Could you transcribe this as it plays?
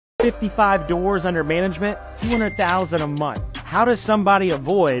55 doors under management, $200,000 a month. How does somebody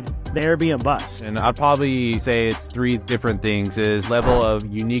avoid the Airbnb bust? And I'd probably say it's three different things. Is level of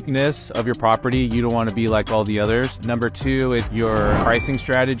uniqueness of your property. You don't want to be like all the others. Number two is your pricing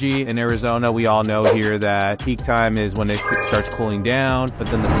strategy. In Arizona, we all know here that peak time is when it starts cooling down, but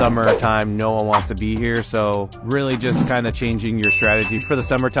then the summertime, no one wants to be here. So really just kind of changing your strategy for the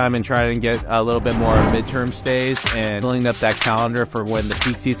summertime and trying to get a little bit more midterm stays and filling up that calendar for when the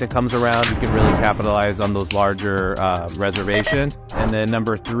peak season comes around. You can really capitalize on those larger reservations. And then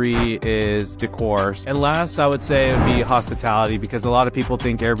number three is decor. And last, I would say it would be hospitality, because a lot of people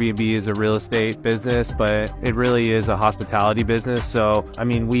think Airbnb is a real estate business, but it really is a hospitality business. So, I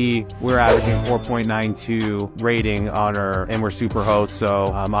mean, we're averaging 4.92 rating on and we're super hosts. So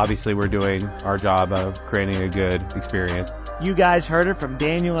obviously we're doing our job of creating a good experience. You guys heard it from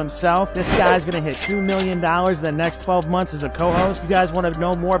Daniel himself. This guy's gonna hit $2 million in the next 12 months as a co-host. You guys wanna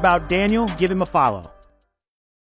know more about Daniel? Give him a follow.